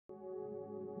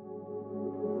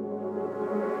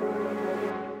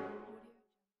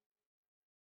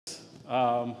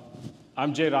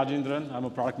I'm Jay Rajendran. I'm a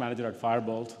product manager at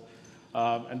Firebolt.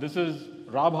 And this is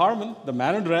Rob Harmon, the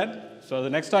man in red. So the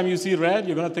next time you see red,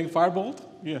 you're going to think Firebolt.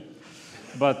 Yeah.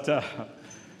 But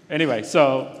anyway,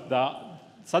 so the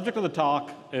subject of the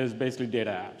talk is basically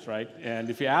data apps, right? And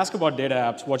if you ask about data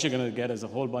apps, what you're going to get is a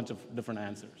whole bunch of different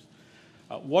answers.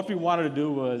 What we wanted to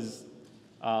do was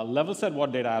level set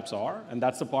what data apps are, and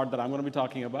that's the part that I'm going to be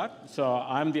talking about. So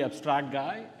I'm the abstract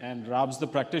guy, and Rob's the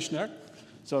practitioner.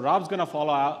 So Rob's going to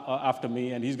follow after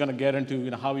me, and he's going to get into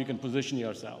how you can position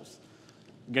yourselves,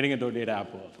 getting into a data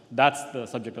app world. That's the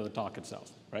subject of the talk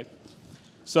itself, right?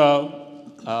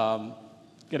 So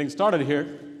getting started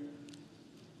here,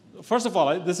 first of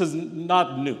all, this is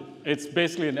not new. It's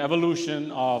basically an evolution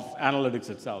of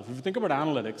analytics itself. If you think about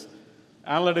analytics,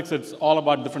 it's all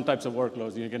about different types of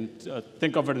workloads. You can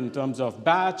think of it in terms of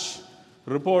batch,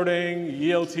 reporting,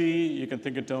 ELT. You can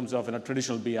think in terms of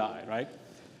traditional BI, right?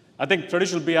 I think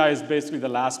traditional BI is basically the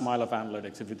last mile of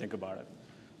analytics, if you think about it.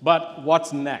 But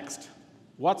what's next?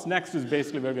 What's next is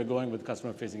basically where we're going with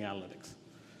customer-facing analytics.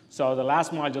 So the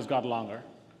last mile just got longer.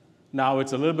 Now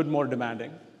it's a little bit more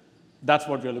demanding. That's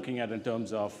what we're looking at in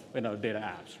terms of data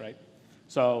apps, right?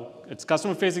 So it's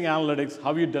customer-facing analytics,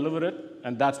 how you deliver it,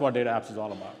 and that's what data apps is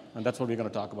all about. And that's what we're going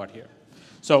to talk about here.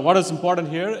 So what is important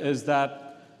here is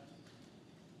that,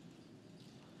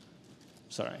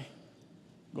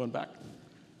 going back.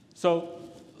 So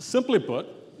simply put,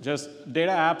 just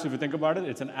data apps, if you think about it,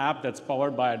 it's an app that's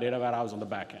powered by a data warehouse on the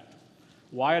back end.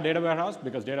 Why a data warehouse?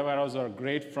 Because data warehouses are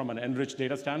great from an enriched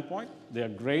data standpoint. They are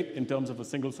great in terms of a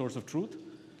single source of truth,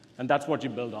 and that's what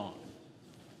you build on.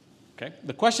 Okay?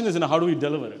 The question is, how do we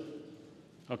deliver it?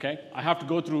 Okay? I have to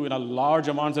go through large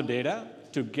amounts of data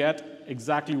to get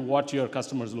exactly what your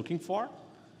customer is looking for.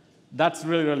 That's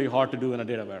really, really hard to do in a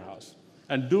data warehouse.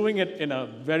 And doing it in a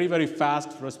very, very fast,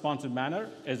 responsive manner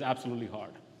is absolutely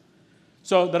hard.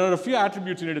 So there are a few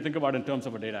attributes you need to think about in terms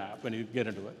of a data app when you get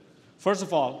into it. First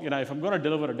of all, if I'm going to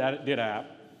deliver a data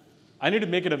app, I need to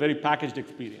make it a very packaged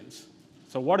experience.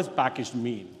 So what does packaged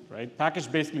mean, right?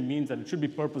 Packaged basically means that it should be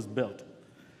purpose-built.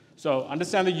 So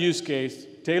understand the use case,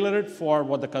 tailor it for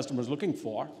what the customer is looking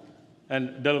for,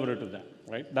 and deliver it to them,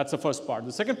 right? That's the first part.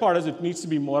 The second part is it needs to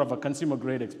be more of a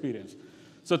consumer-grade experience.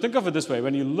 So think of it this way.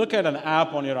 When you look at an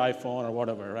app on your iPhone or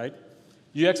whatever, right,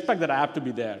 you expect that app to be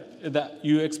there.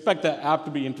 You expect the app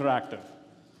to be interactive.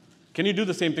 Can you do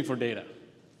the same thing for data?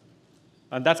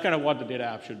 And that's kind of what the data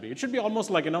app should be. It should be almost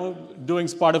like doing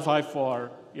Spotify for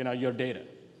your data.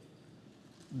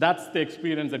 That's the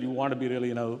experience that you want to be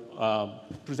really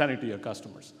presenting to your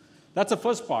customers. That's the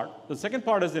first part. The second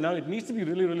part is it needs to be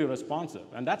really, really responsive.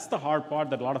 And that's the hard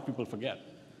part that a lot of people forget.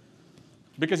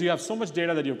 Because you have so much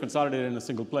data that you've consolidated in a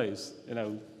single place,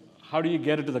 how do you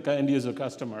get it to the end user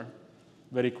customer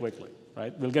very quickly,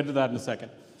 right? We'll get to that in a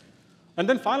second. And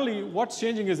then finally, what's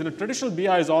changing is traditional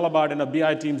BI is all about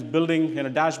BI teams building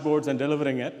dashboards and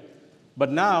delivering it.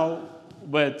 But now,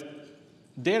 with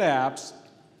data apps,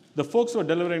 the folks who are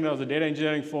delivering those, the data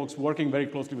engineering folks, working very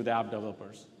closely with the app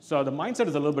developers. So the mindset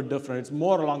is a little bit different. It's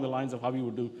more along the lines of how you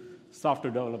would do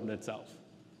software development itself.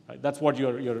 Right? That's what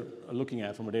you're looking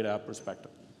at from a data app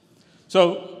perspective.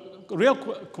 So real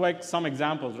quick, some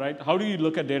examples, right? How do you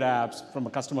look at data apps from a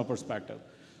customer perspective?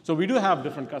 So we do have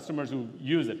different customers who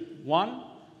use it. One,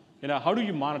 how do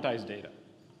you monetize data?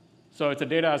 So it's a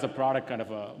data as a product kind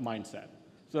of a mindset.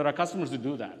 So there are customers who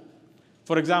do that.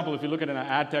 For example, if you look at an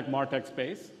ad tech, MarTech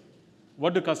space,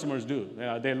 what do customers do?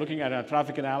 They're looking at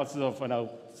traffic analysis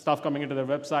of stuff coming into their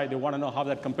website. They want to know how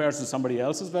that compares to somebody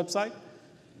else's website.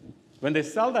 When they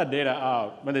sell that data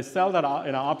out, when they sell that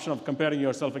option of comparing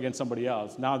yourself against somebody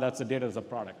else, now that's the data as a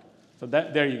product. So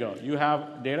there you go. You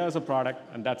have data as a product,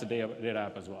 and that's a data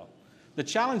app as well. The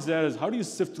challenge there is how do you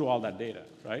sift through all that data,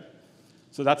 right?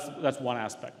 So that's one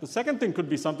aspect. The second thing could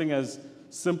be something as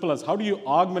simple as how do you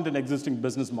augment an existing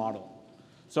business model?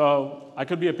 So I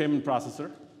could be a payment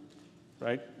processor,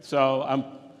 right? So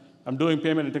I'm doing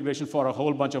payment integration for a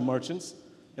whole bunch of merchants.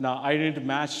 I need to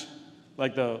match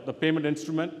the payment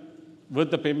instrument with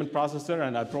the payment processor,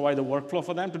 and I provide the workflow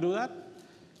for them to do that.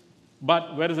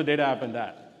 But where is the data app in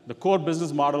that? The core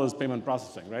business model is payment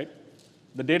processing, right?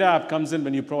 The data app comes in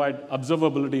when you provide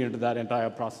observability into that entire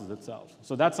process itself.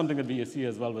 So that's something that we see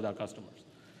as well with our customers.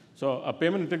 So a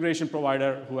payment integration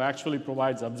provider who actually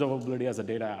provides observability as a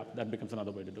data app, that becomes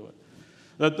another way to do it.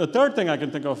 The third thing I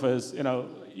can think of is,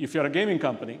 if you're a gaming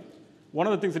company, one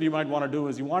of the things that you might want to do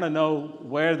is you want to know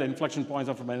where the inflection points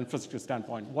are from an infrastructure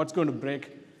standpoint. What's going to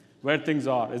break, where things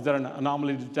are. Is there an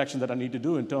anomaly detection that I need to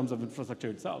do in terms of infrastructure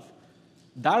itself?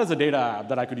 That is a data app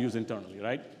that I could use internally,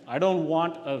 right? I don't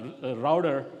want a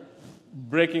router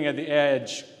breaking at the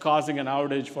edge, causing an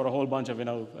outage for a whole bunch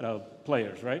of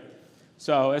players, right?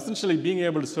 So essentially, being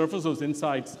able to surface those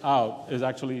insights out is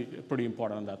actually pretty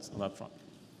important on that front.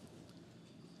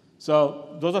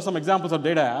 So those are some examples of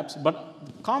data apps, but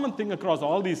the common thing across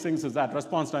all these things is that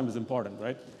response time is important,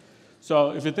 right?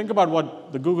 So if you think about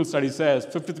what the Google study says,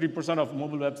 53% of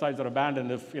mobile websites are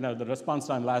abandoned if the response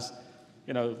time lasts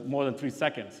more than 3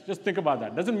 seconds. Just think about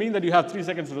that. Doesn't mean that you have 3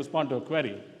 seconds to respond to a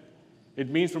query. It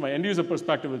means from an end user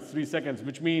perspective, it's 3 seconds,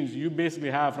 which means you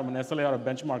basically have, from an SLA or a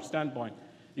benchmark standpoint,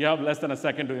 you have less than a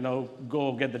second to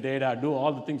go get the data, do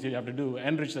all the things you have to do,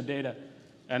 enrich the data,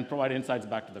 and provide insights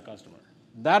back to the customer.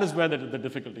 That is where the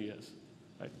difficulty is,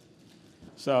 right?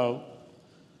 So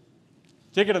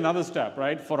take it another step,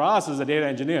 right? For us as the data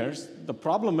engineers, the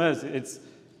problem is it's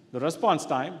the response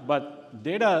time, but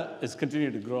data is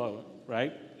continuing to grow,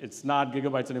 right? It's not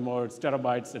gigabytes anymore, it's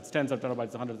terabytes, it's tens of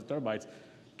terabytes, hundreds of terabytes.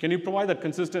 Can you provide that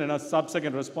consistent enough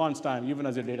sub-second response time even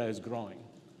as your data is growing?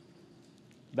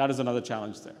 That is another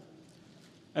challenge there.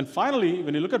 And finally,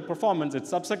 when you look at performance, it's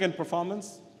sub-second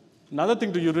performance. Another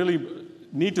thing that you really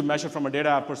need to measure from a data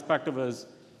app perspective is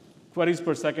queries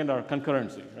per second or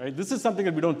concurrency, right? This is something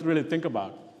that we don't really think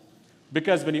about.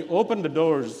 Because when you open the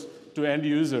doors to end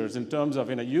users in terms of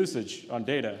usage on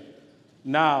data,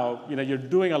 now you're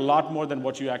doing a lot more than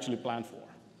what you actually planned for.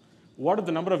 What if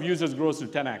the number of users grows to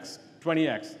 10x,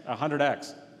 20x,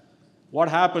 100x? What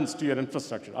happens to your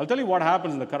infrastructure? I'll tell you what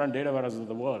happens in the current data warehouses of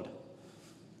the world.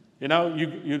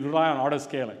 You rely on auto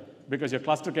scaling because your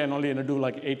cluster can only do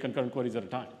like 8 concurrent queries at a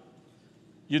time.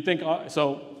 You think,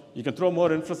 so you can throw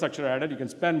more infrastructure at it, you can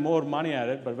spend more money at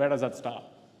it, but where does that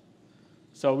stop?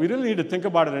 So we really need to think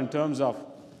about it in terms of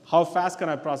how fast can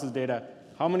I process data,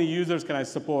 how many users can I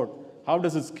support, how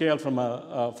does it scale from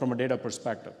a data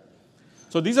perspective?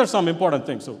 So these are some important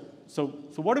things. So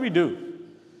what do we do?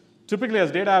 Typically,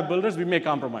 as data app builders, we make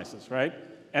compromises, right?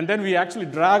 And then we actually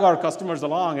drag our customers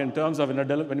along in terms of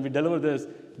when we deliver this,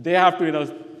 they have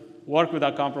to work with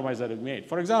our compromise that we've made.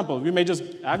 For example, we may just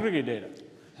aggregate data.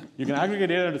 You can aggregate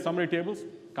data into summary tables,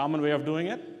 common way of doing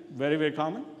it, very, very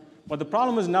common. But the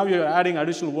problem is now you're adding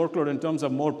additional workload in terms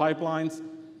of more pipelines,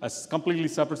 a completely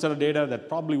separate set of data that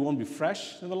probably won't be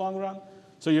fresh in the long run.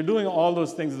 So you're doing all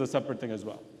those things as a separate thing as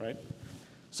well, right?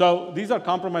 So these are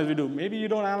compromises we do. Maybe you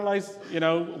don't analyze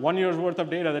 1 year's worth of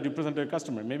data that you present to a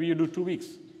customer. Maybe you do 2 weeks.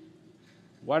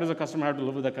 Why does a customer have to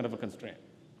live with that kind of a constraint?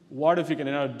 What if you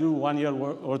can do 1 year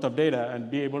worth of data and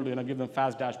be able to give them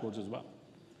fast dashboards as well?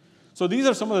 So these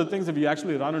are some of the things that we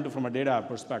actually run into from a data app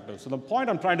perspective. So the point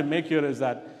I'm trying to make here is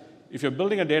that if you're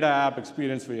building a data app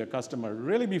experience for your customer,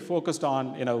 really be focused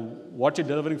on what you're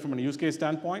delivering from a use case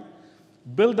standpoint.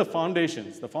 Build the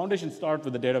foundations. The foundations start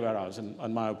with the data warehouse,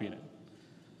 in my opinion.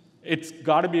 It's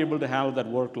got to be able to handle that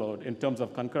workload in terms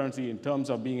of concurrency, in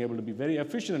terms of being able to be very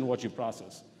efficient in what you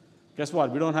process. Guess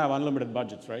what? We don't have unlimited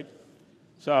budgets, right?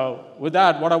 So with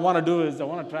that, what I want to do is I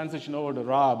want to transition over to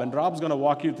Rob, and Rob's going to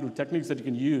walk you through techniques that you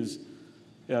can use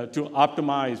to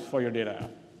optimize for your data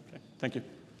app. Okay, thank you.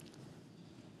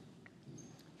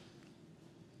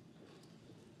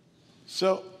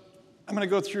 So I'm going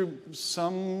to go through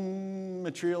some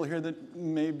material here that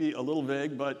may be a little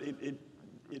vague, but it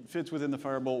fits within the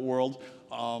Firebolt world.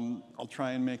 I'll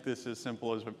try and make this as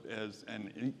simple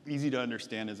and easy to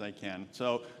understand as I can.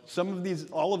 So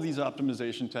all of these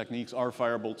optimization techniques are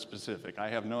Firebolt specific. I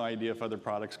have no idea if other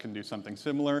products can do something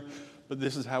similar, but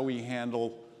this is how we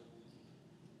handle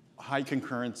high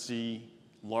concurrency,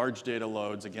 large data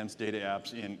loads against data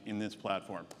apps in this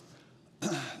platform.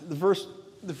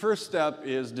 The first step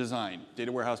is design,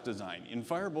 data warehouse design. In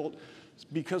Firebolt,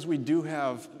 because we do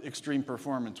have extreme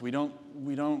performance, we don't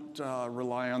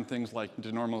rely on things like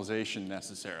denormalization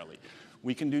necessarily.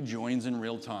 We can do joins in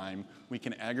real time. We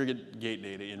can aggregate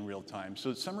data in real time.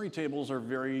 So summary tables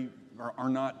are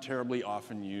not terribly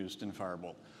often used in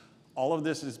Firebolt. All of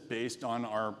this is based on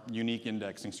our unique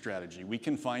indexing strategy. We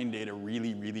can find data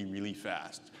really, really, really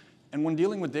fast. And when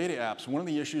dealing with data apps, one of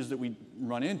the issues that we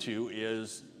run into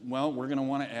is, well, we're going to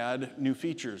want to add new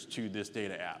features to this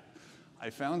data app. I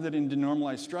found that in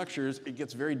denormalized structures, it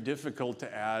gets very difficult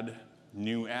to add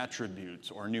new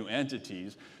attributes or new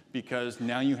entities because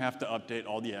now you have to update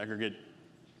all the aggregate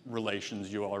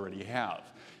relations you already have.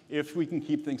 If we can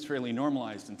keep things fairly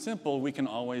normalized and simple, we can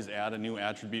always add a new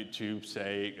attribute to,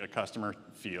 say, a customer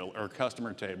field or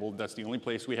customer table. That's the only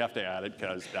place we have to add it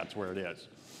because that's where it is.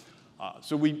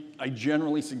 I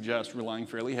generally suggest relying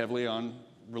fairly heavily on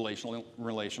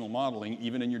relational modeling,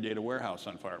 even in your data warehouse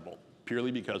on Firebolt,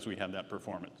 purely because we have that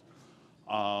performance.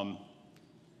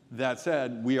 That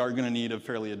said, we are going to need a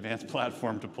fairly advanced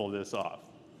platform to pull this off.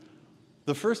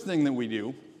 The first thing that we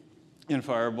do in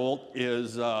Firebolt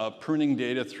is pruning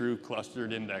data through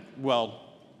clustered index,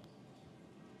 well,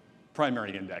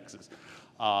 primary indexes.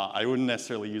 I wouldn't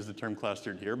necessarily use the term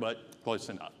clustered here, but close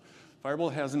enough.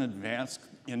 Firebolt has an advanced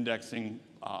indexing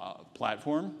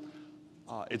platform.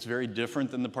 It's very different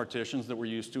than the partitions that we're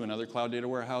used to in other cloud data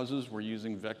warehouses. We're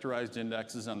using vectorized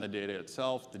indexes on the data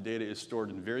itself. The data is stored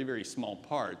in very, very small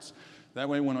parts. That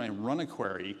way, when I run a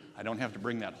query, I don't have to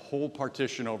bring that whole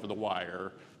partition over the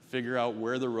wire, figure out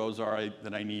where the rows are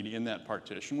that I need in that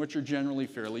partition, which are generally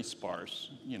fairly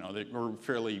sparse. You know, or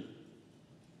fairly,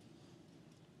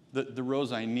 the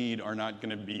rows I need are not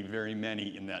going to be very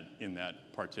many in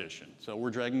that partition. So we're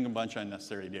dragging a bunch of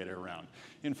unnecessary data around.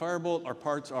 In Firebolt, our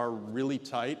parts are really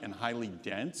tight and highly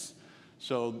dense.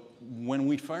 So when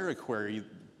we fire a query,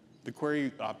 the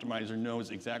query optimizer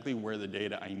knows exactly where the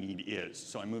data I need is.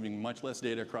 So I'm moving much less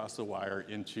data across the wire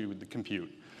into the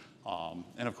compute.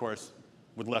 And of course,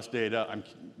 with less data, I'm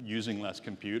using less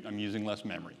compute, I'm using less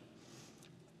memory.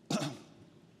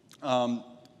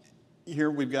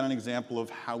 Here we've got an example of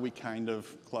how we kind of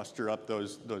cluster up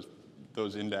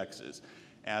those indexes.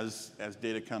 As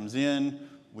data comes in,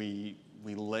 we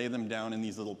lay them down in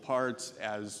these little parts.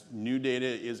 As new data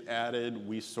is added,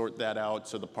 we sort that out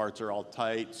so the parts are all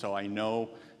tight, so I know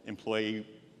employee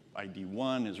ID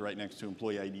 1 is right next to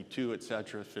employee ID 2, et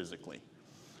cetera, physically.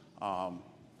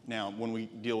 Now, when we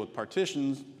deal with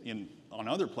partitions on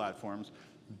other platforms,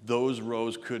 those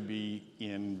rows could be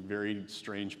in very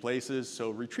strange places,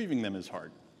 so retrieving them is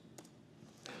hard.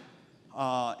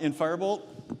 In Firebolt,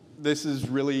 this is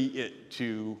really it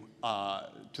to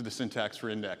the syntax for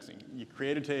indexing. You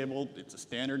create a table, it's a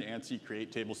standard ANSI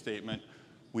create table statement.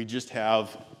 We just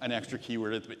have an extra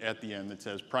keyword at the end that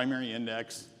says primary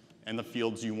index and the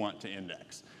fields you want to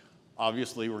index.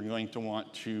 Obviously, we're going to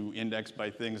want to index by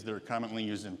things that are commonly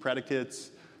used in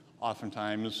predicates,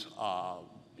 oftentimes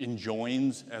in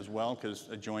joins as well, because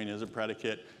a join is a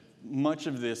predicate. Much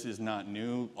of this is not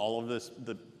new. All of this,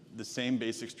 the same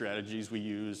basic strategies we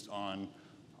used on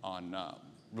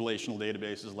relational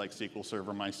databases like SQL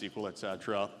Server, MySQL, et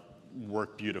cetera,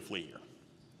 work beautifully here.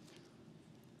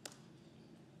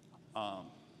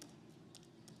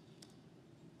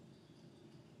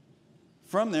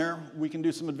 From there, we can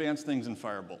do some advanced things in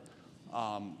Firebolt.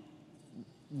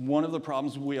 One of the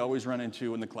problems we always run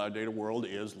into in the cloud data world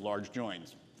is large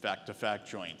joins, fact-to-fact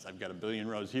joins. I've got a billion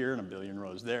rows here and a billion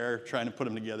rows there. Trying to put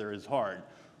them together is hard.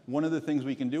 One of the things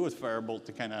we can do with Firebolt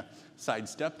to kind of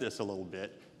sidestep this a little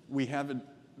bit, we have a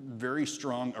very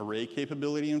strong array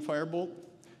capability in Firebolt,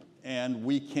 and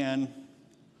we can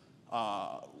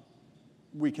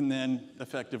then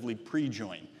effectively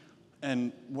pre-join.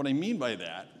 And what I mean by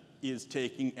that is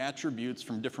taking attributes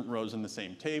from different rows in the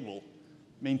same table,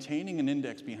 maintaining an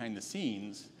index behind the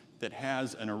scenes that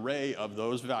has an array of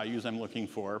those values I'm looking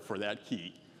for that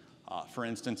key. For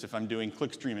instance, if I'm doing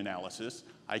clickstream analysis,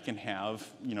 I can have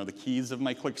the keys of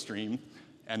my clickstream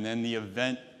and then the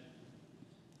event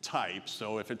type.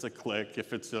 So if it's a click,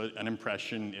 if it's an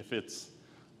impression, if it's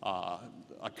a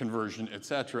conversion, et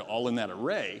cetera, all in that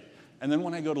array. And then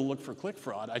when I go to look for click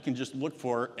fraud, I can just look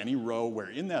for any row where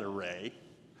in that array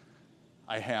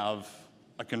I have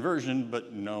a conversion,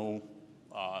 but no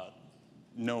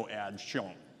ads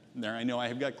shown. There I know I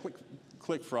have got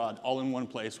click fraud all in one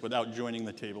place without joining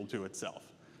the table to itself.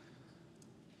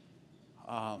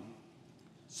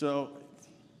 So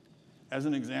as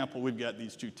an example, we've got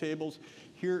these two tables.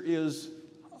 Here is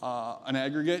an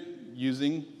aggregate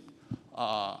using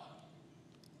a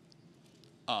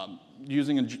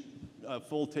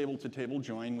full table-to-table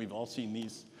join. We've all seen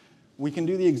these. We can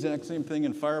do the exact same thing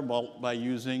in Firebolt by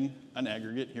using an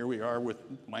aggregate. Here we are with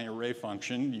my array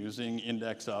function using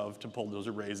index of to pull those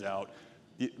arrays out.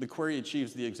 The query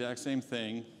achieves the exact same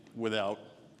thing without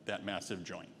that massive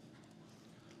join.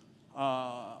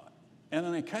 And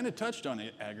then I kind of touched on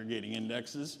it, aggregating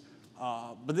indexes,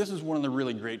 but this is one of the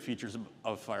really great features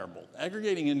of Firebolt.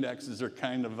 Aggregating indexes are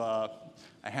kind of a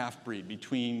half-breed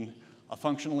between a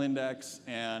functional index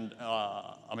and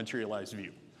a materialized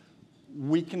view.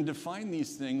 We can define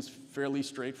these things fairly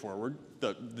straightforward.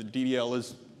 The DDL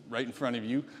is right in front of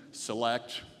you.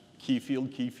 Select, key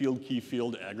field, key field, key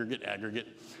field, aggregate, aggregate.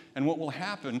 And what will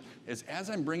happen is as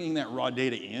I'm bringing that raw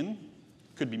data in,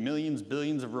 could be millions,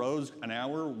 billions of rows an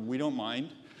hour, we don't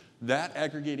mind, that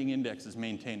aggregating index is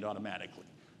maintained automatically.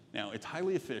 Now, it's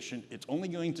highly efficient. It's only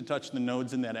going to touch the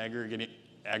nodes in that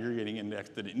aggregating index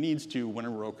that it needs to when a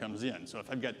row comes in. So if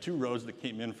I've got two rows that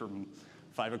came in from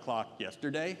 5 o'clock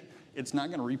yesterday, it's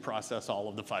not going to reprocess all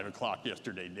of the 5 o'clock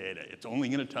yesterday data. It's only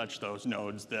going to touch those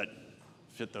nodes that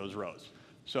fit those rows.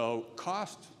 So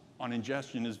cost on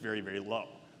ingestion is very, very low.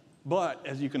 But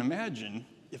as you can imagine,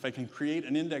 if I can create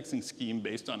an indexing scheme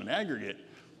based on an aggregate,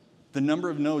 the number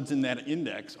of nodes in that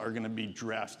index are going to be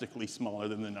drastically smaller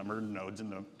than the number of nodes in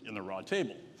the raw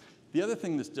table. The other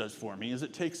thing this does for me is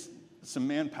it takes some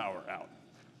manpower out.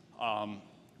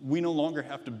 We no longer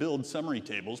have to build summary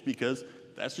tables because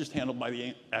that's just handled by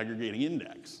the aggregating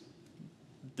index.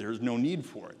 There's no need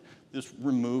for it. This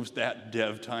removes that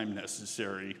dev time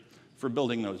necessary for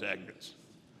building those aggregates.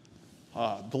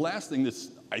 The last thing that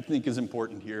I think is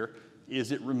important here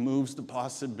is it removes the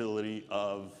possibility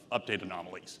of update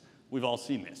anomalies. We've all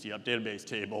seen this. You update a base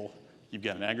table, you've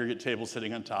got an aggregate table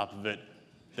sitting on top of it.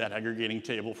 That aggregating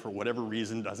table, for whatever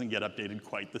reason, doesn't get updated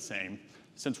quite the same.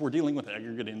 Since we're dealing with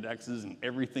aggregate indexes and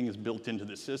everything is built into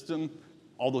the system,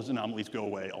 all those anomalies go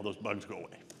away, all those bugs go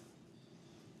away.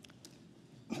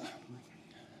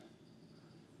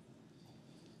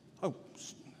 Oh,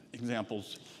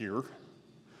 examples here.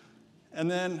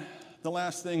 And then the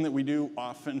last thing that we do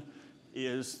often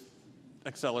is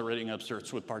accelerating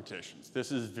upserts with partitions.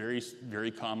 This is very,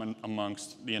 very common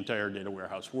amongst the entire data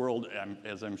warehouse world,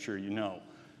 as I'm sure you know.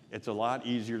 It's a lot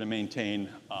easier to maintain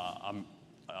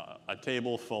a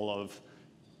table full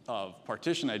of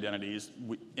partition identities.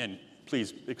 And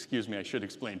please, excuse me, I should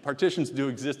explain. Partitions do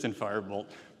exist in Firebolt,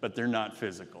 but they're not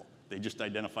physical. They just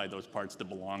identify those parts that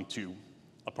belong to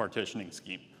a partitioning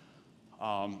scheme.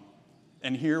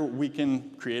 And here we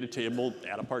can create a table,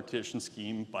 add a partition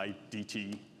scheme by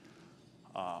DT,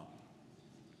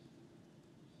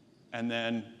 and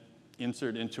then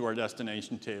insert into our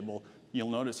destination table. You'll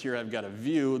notice here I've got a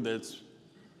view that's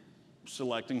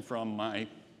selecting from my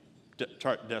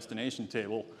destination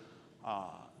table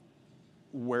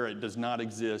where it does not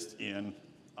exist in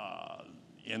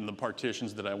the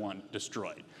partitions that I want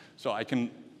destroyed. So I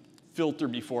can filter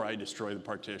before I destroy the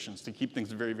partitions to keep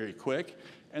things very, very quick,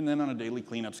 and then on a daily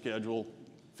cleanup schedule,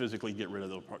 physically get rid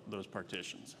of those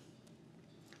partitions.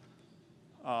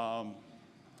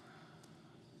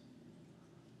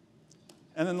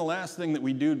 And then the last thing that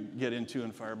we do get into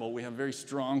in Firebolt, we have very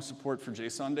strong support for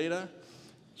JSON data.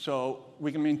 So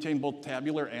we can maintain both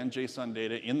tabular and JSON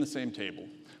data in the same table.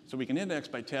 So we can index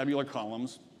by tabular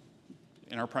columns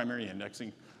in our primary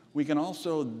indexing. We can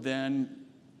also then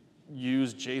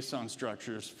use JSON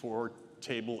structures for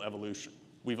table evolution.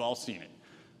 We've all seen it.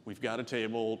 We've got a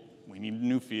table, we need a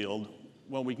new field.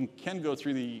 Well, we can go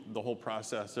through the whole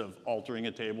process of altering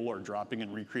a table or dropping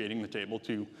and recreating the table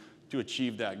to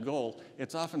achieve that goal.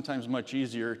 It's oftentimes much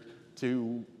easier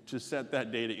to set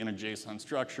that data in a JSON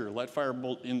structure, let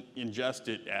Firebolt ingest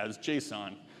it as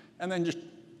JSON, and then just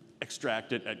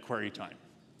extract it at query time.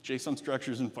 JSON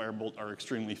structures in Firebolt are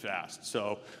extremely fast,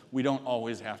 so we don't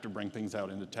always have to bring things out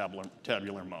into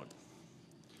tabular mode.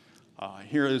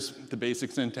 Here is the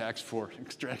basic syntax for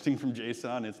extracting from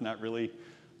JSON. It's not really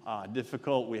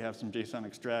difficult. We have some JSON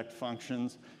extract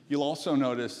functions. You'll also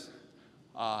notice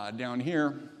down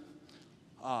here,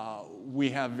 we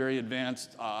have very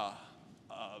advanced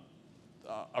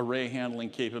array handling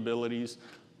capabilities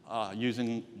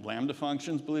using Lambda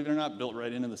functions, believe it or not, built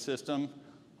right into the system.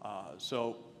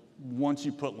 So once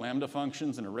you put Lambda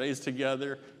functions and arrays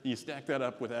together, and you stack that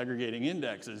up with aggregating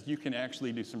indexes, you can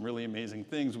actually do some really amazing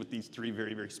things with these three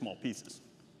very, very small pieces.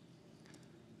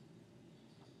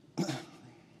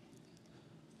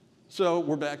 So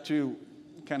we're back to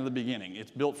kind of the beginning.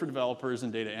 It's built for developers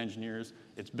and data engineers.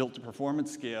 It's built to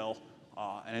performance scale.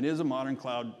 And it is a modern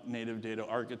cloud native data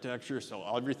architecture, so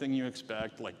everything you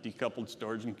expect, like decoupled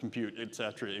storage and compute, et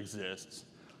cetera, exists.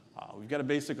 We've got a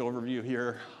basic overview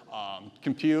here.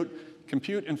 Compute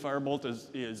in Firebolt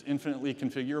is infinitely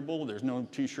configurable. There's no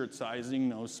t-shirt sizing,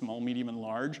 no small, medium, and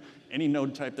large. Any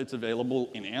node type that's available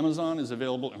in Amazon is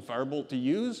available in Firebolt to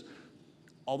use.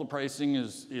 All the pricing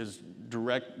is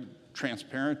direct,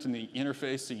 transparent in the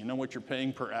interface, so you know what you're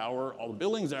paying per hour. All the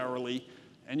billing's hourly.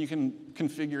 And you can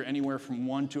configure anywhere from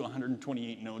 1 to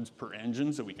 128 nodes per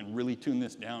engine, so we can really tune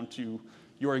this down to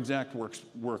your exact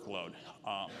workload.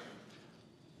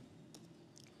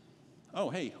 Oh,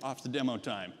 hey, off the demo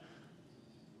time.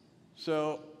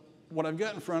 So what I've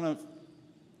got in front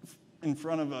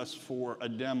of us for a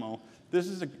demo, this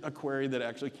is a query that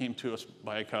actually came to us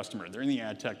by a customer. They're in the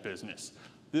ad tech business.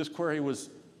 This query was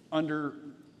under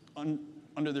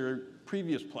their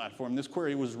previous platform. This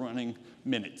query was running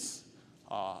minutes.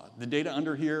 The data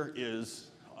under here is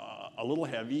a little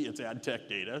heavy. It's ad tech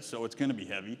data, so it's going to be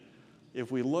heavy.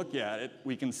 If we look at it,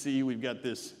 we can see we've got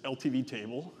this LTV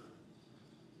table,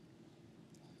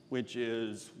 which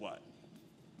is what?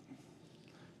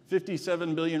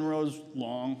 57 billion rows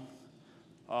long,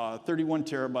 31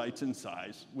 terabytes in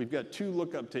size. We've got two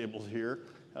lookup tables here,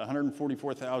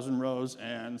 144,000 rows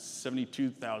and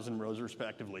 72,000 rows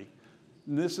respectively.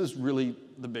 This is really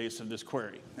the base of this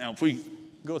query. Now, if we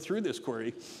go through this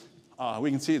query,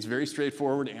 we can see it's very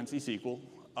straightforward ANSI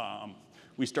SQL.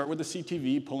 We start with the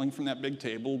CTV, pulling from that big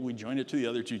table. We join it to the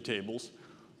other two tables.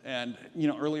 And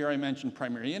earlier I mentioned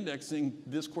primary indexing.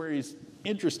 This query is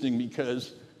interesting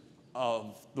because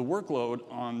of the workload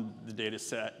on the data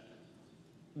set.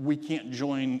 We can't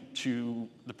join to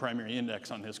the primary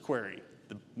index on this query.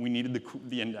 We needed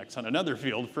the index on another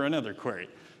field for another query.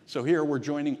 So here we're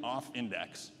joining off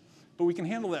index. But we can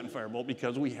handle that in Firebolt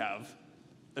because we have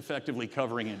effectively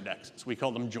covering indexes. We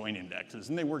call them join indexes,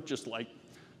 and they work just like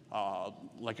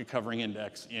a covering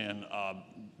index in a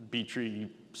B-tree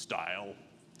style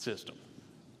system.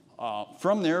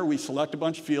 From there, we select a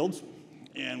bunch of fields,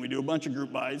 and we do a bunch of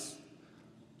group bys,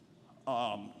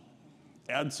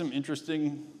 add some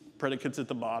interesting predicates at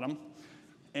the bottom,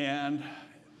 and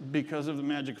because of the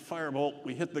magic of Firebolt,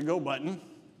 we hit the go button.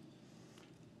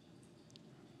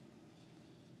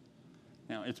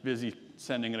 Now, it's busy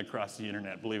sending it across the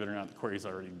internet. Believe it or not, the query's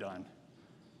already done.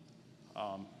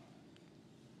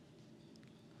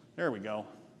 There we go.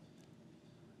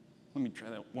 Let me try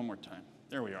that one more time.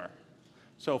 There we are.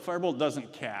 So Firebolt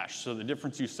doesn't cache, so the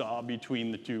difference you saw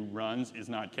between the two runs is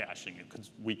not caching it, because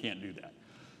we can't do that.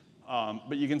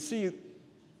 But you can see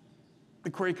the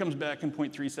query comes back in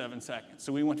 0.37 seconds.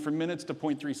 So we went from minutes to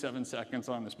 0.37 seconds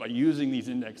on this by using these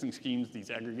indexing schemes, these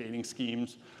aggregating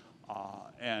schemes,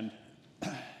 and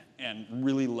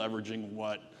really leveraging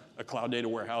what a cloud data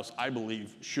warehouse, I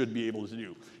believe, should be able to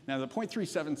do. Now, the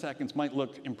 0.37 seconds might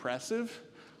look impressive.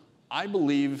 I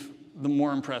believe the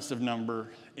more impressive number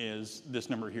is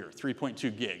this number here,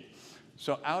 3.2 gig.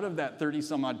 So out of that 30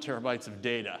 some odd terabytes of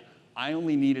data, I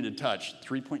only needed to touch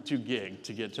 3.2 gig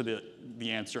to get to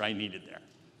the answer I needed there.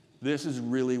 This is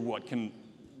really what can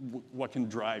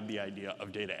drive the idea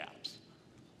of data apps.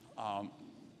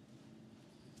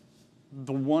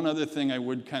 The one other thing I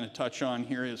would kind of touch on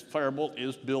here is Firebolt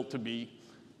is built to be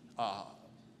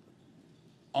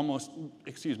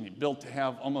built to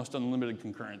have almost unlimited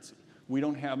concurrency. We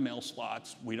don't have mail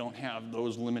slots. We don't have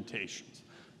those limitations.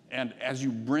 And as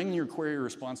you bring your query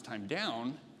response time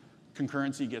down,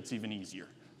 concurrency gets even easier.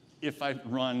 If I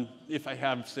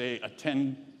have, say, a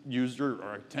 10 user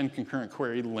or a 10 concurrent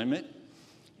query limit,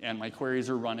 and my queries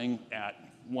are running at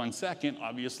 1 second,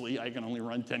 obviously I can only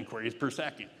run 10 queries per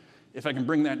second. If I can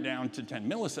bring that down to 10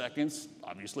 milliseconds,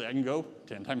 obviously I can go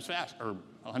 10 times fast or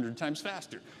 100 times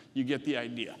faster. You get the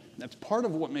idea. That's part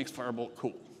of what makes Firebolt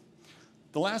cool.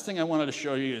 The last thing I wanted to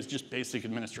show you is just basic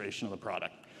administration of the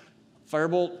product.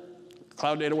 Firebolt,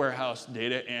 cloud data warehouse,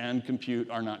 data and compute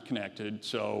are not connected,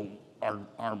 so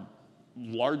our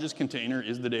largest container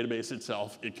is the database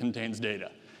itself. It contains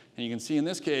data. And you can see in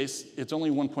this case, it's only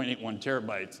 1.81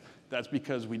 terabytes. That's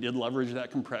because we did leverage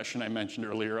that compression I mentioned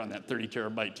earlier on that 30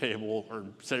 terabyte table or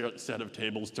set of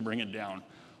tables to bring it down.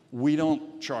 We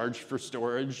don't charge for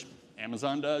storage.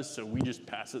 Amazon does, so we just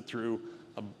pass it through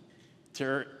a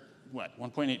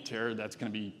 1.8 tera, that's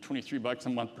going to be $23 a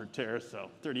month per tera, so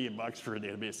 $38 for a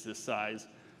database this size.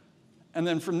 And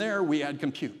then from there, we add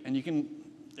compute. And you can,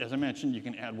 as I mentioned, you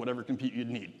can add whatever compute you'd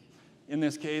need. In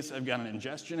this case, I've got an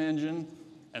ingestion engine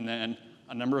and then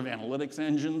a number of analytics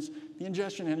engines. The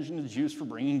ingestion engine is used for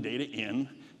bringing data in.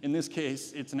 In this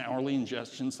case, it's an hourly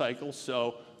ingestion cycle,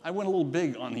 so I went a little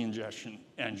big on the ingestion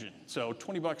engine. So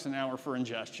 $20 an hour for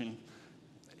ingestion.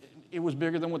 It was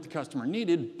bigger than what the customer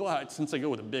needed, but since I go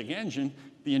with a big engine,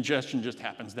 the ingestion just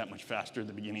happens that much faster at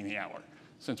the beginning of the hour.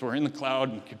 Since we're in the cloud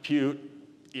and compute,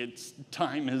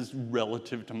 time is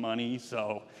relative to money,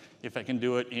 so if I can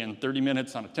do it in 30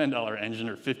 minutes on a $10 engine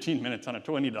or 15 minutes on a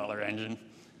 $20 engine,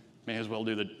 may as well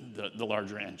do the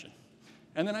larger engine.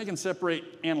 And then I can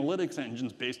separate analytics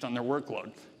engines based on their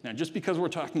workload. Now, just because we're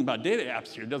talking about data apps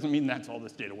here doesn't mean that's all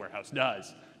this data warehouse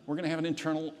does. We're going to have an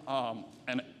internal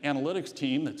an analytics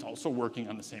team that's also working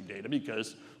on the same data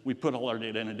because we put all our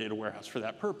data in a data warehouse for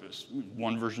that purpose,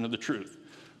 one version of the truth.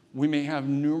 We may have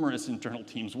numerous internal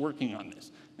teams working on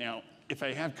this. Now, if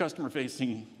I have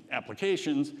customer-facing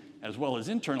applications as well as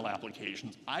internal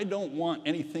applications, I don't want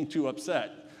anything to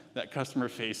upset that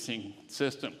customer-facing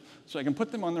system. So I can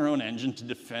put them on their own engine to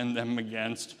defend them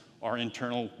against our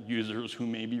internal users who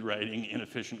may be writing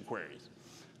inefficient queries.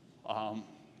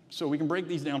 So we can break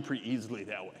these down pretty easily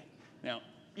that way. Now,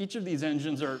 each of these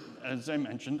engines are, as I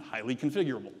mentioned, highly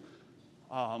configurable.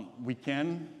 We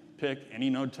can pick any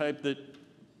node type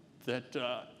that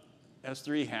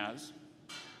S3 has.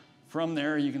 From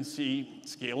there, you can see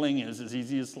scaling is as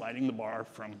easy as sliding the bar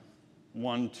from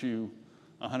 1 to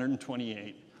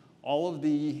 128. All of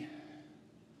the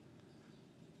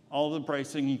All the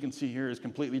pricing you can see here is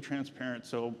completely transparent,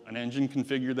 so an engine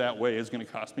configured that way is going to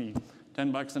cost me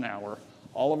 $10 an hour.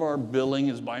 All of our billing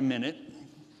is by minute,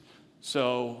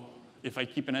 so if I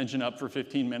keep an engine up for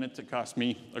 15 minutes, it costs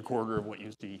me a quarter of what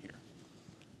you see here.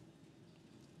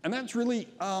 And that's really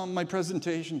my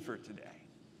presentation for today.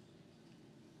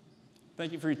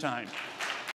 Thank you for your time.